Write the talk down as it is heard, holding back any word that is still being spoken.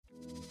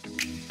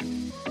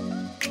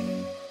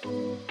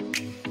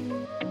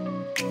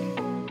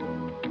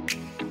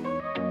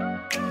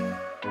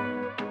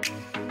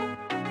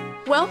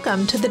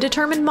Welcome to the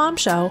Determined Mom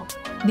Show,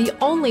 the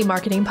only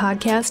marketing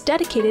podcast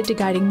dedicated to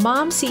guiding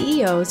mom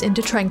CEOs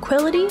into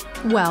tranquility,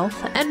 wealth,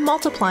 and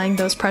multiplying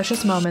those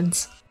precious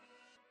moments.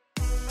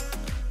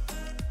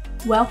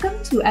 Welcome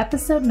to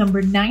episode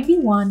number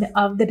 91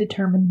 of the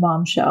Determined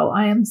Mom Show.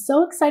 I am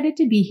so excited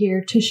to be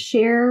here to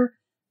share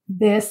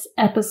this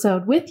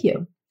episode with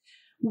you.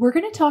 We're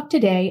going to talk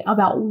today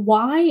about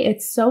why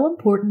it's so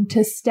important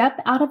to step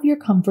out of your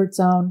comfort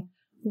zone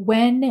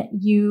when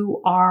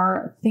you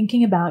are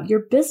thinking about your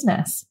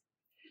business.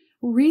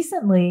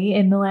 Recently,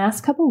 in the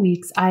last couple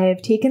weeks, I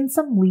have taken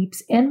some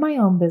leaps in my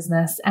own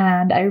business,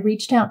 and I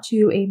reached out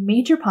to a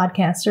major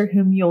podcaster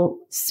whom you'll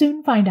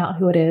soon find out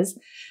who it is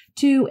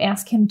to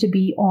ask him to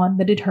be on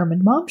the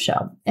Determined Mom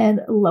Show. And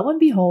lo and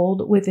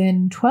behold,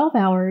 within 12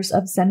 hours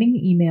of sending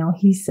the email,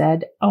 he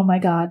said, "Oh my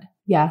God,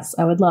 yes,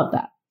 I would love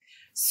that."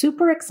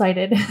 Super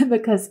excited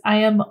because I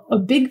am a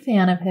big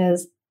fan of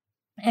his,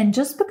 and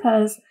just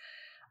because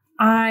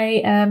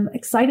I am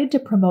excited to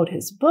promote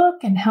his book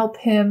and help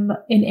him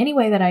in any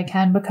way that I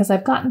can, because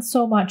I've gotten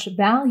so much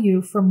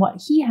value from what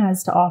he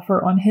has to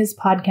offer on his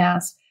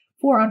podcast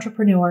for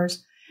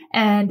entrepreneurs.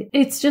 And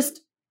it's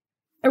just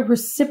a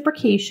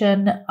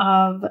reciprocation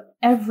of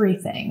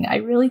everything. I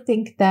really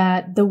think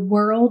that the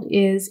world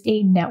is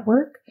a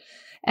network,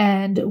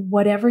 and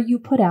whatever you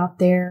put out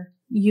there,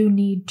 you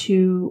need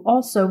to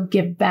also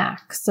give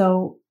back.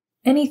 So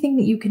anything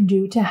that you can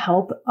do to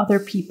help other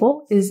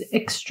people is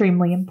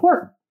extremely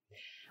important.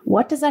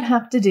 What does that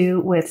have to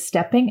do with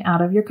stepping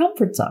out of your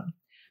comfort zone?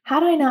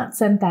 Had I not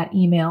sent that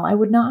email, I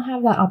would not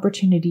have that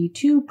opportunity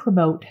to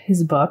promote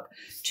his book,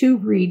 to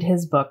read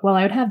his book. Well,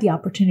 I would have the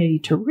opportunity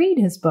to read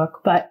his book,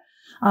 but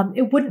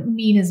it wouldn't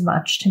mean as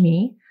much to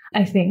me,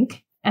 I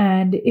think,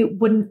 and it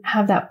wouldn't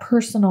have that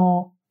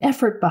personal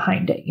effort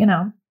behind it,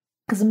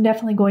 because I'm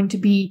definitely going to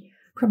be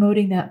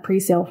promoting that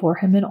pre-sale for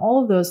him and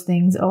all of those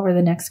things over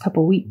the next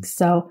couple weeks.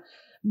 So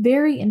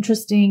very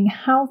interesting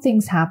how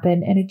things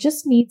happen, and it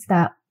just needs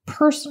that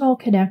personal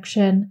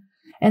connection.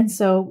 And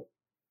so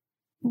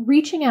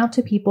reaching out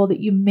to people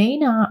that you may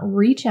not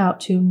reach out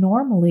to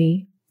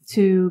normally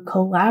to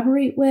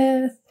collaborate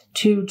with,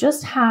 to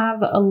just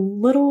have a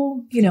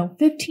little,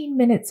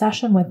 15-minute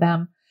session with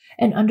them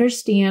and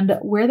understand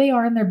where they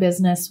are in their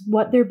business,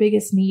 what their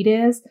biggest need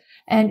is.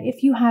 And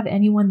if you have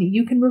anyone that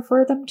you can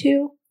refer them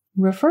to,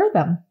 refer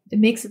them. It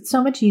makes it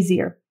so much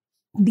easier.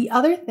 The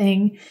other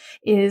thing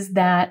is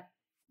that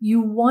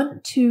you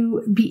want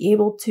to be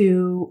able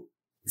to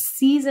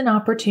seize an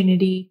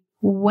opportunity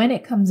when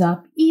it comes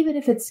up, even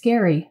if it's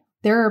scary.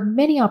 There are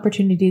many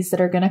opportunities that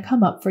are going to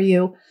come up for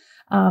you.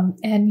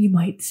 And you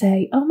might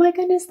say, "Oh my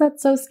goodness,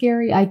 that's so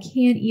scary. I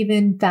can't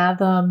even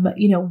fathom,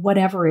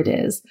 whatever it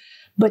is."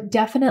 But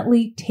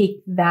definitely take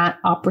that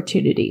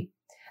opportunity.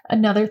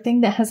 Another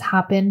thing that has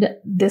happened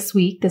this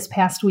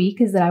past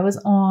week, is that I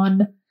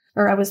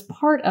was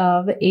part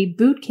of a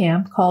boot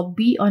camp called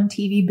Be on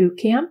TV Boot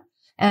Camp.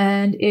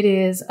 And it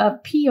is a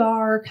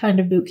PR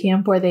kind of boot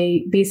camp where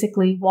they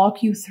basically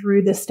walk you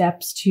through the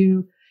steps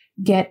to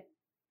get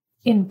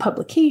in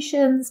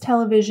publications,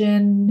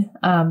 television,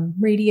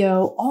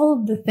 radio, all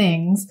of the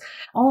things,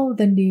 all of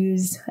the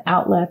news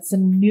outlets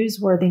and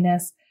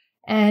newsworthiness.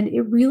 And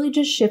it really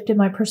just shifted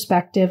my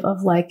perspective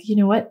of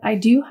I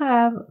do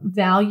have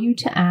value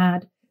to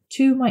add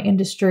to my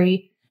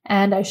industry,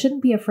 and I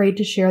shouldn't be afraid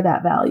to share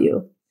that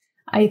value.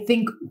 I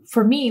think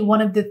for me,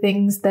 one of the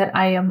things that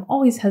I am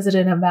always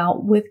hesitant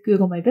about with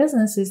Google My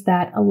Business is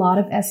that a lot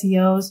of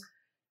SEOs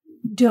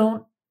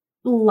don't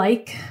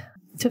like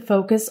to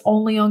focus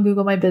only on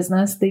Google My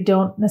Business. They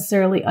don't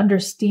necessarily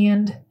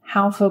understand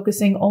how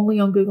focusing only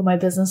on Google My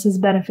Business is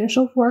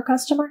beneficial for a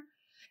customer.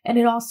 And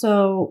it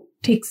also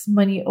takes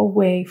money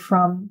away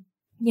from,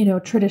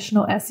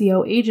 traditional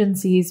SEO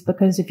agencies,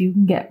 because if you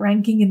can get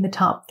ranking in the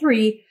top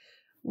 3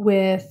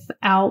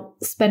 without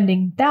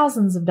spending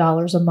thousands of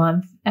dollars a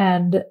month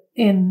and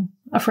in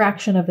a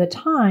fraction of the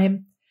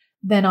time,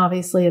 then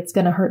obviously it's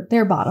going to hurt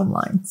their bottom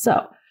line.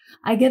 So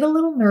I get a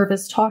little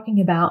nervous talking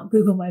about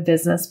Google My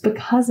Business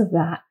because of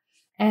that.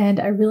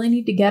 And I really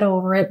need to get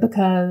over it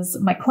because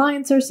my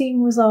clients are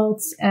seeing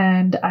results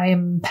and I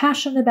am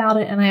passionate about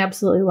it and I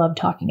absolutely love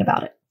talking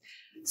about it.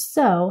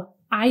 So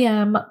I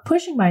am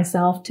pushing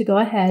myself to go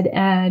ahead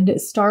and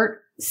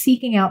start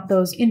seeking out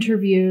those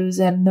interviews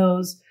and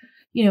those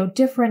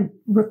different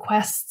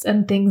requests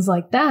and things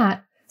like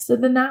that. So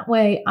then that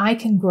way I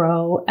can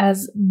grow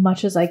as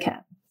much as I can.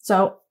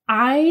 So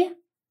I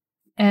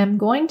am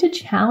going to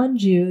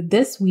challenge you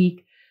this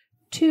week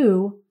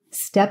to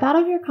step out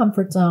of your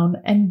comfort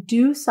zone and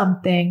do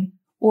something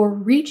or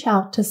reach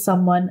out to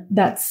someone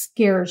that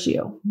scares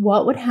you.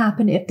 What would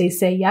happen if they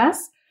say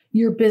yes?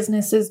 Your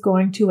business is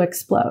going to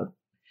explode.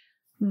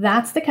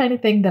 That's the kind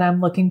of thing that I'm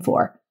looking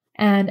for.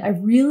 And I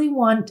really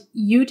want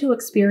you to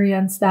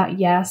experience that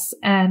yes.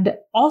 And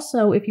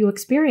also, if you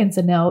experience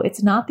a no,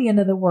 it's not the end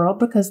of the world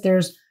because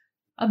there's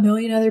a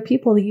million other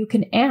people that you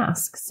can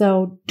ask.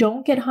 So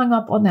don't get hung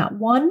up on that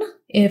one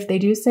if they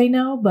do say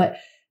no, but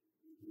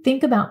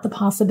think about the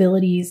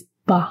possibilities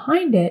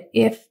behind it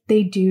if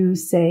they do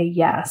say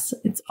yes.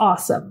 It's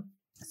awesome.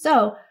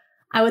 So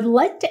I would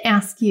like to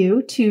ask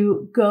you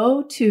to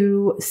go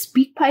to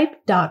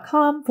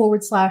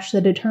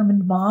speakpipe.com/The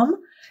Determined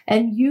Mom,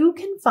 and you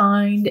can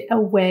find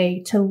a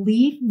way to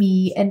leave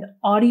me an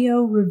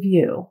audio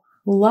review.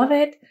 Love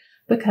it,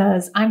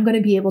 because I'm going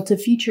to be able to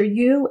feature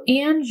you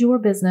and your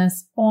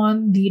business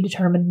on the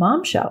Determined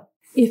Mom Show.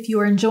 If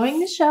you're enjoying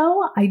the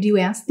show, I do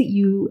ask that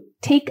you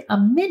take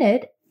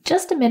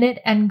just a minute,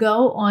 and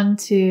go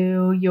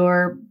onto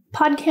your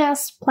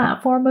podcast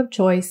platform of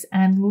choice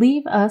and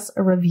leave us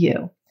a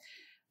review.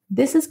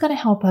 This is going to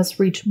help us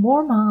reach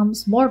more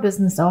moms, more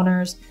business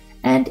owners,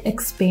 and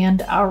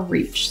expand our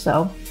reach.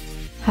 So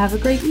have a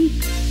great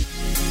week.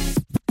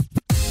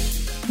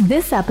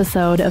 This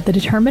episode of the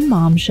Determined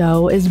Mom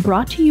Show is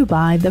brought to you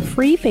by the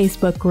free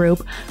Facebook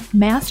group,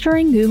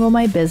 Mastering Google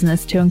My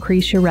Business to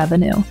Increase Your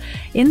Revenue.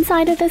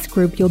 Inside of this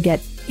group, you'll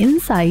get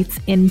insights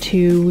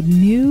into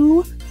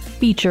new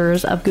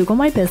features of Google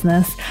My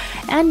Business,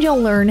 and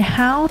you'll learn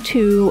how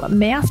to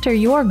master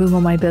your Google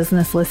My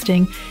Business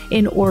listing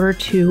in order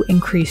to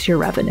increase your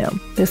revenue.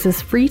 This is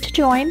free to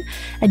join,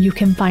 and you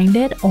can find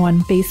it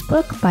on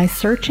Facebook by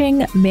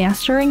searching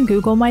Mastering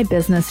Google My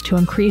Business to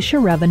Increase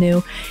Your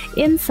Revenue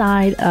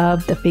inside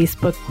of the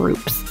Facebook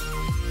groups.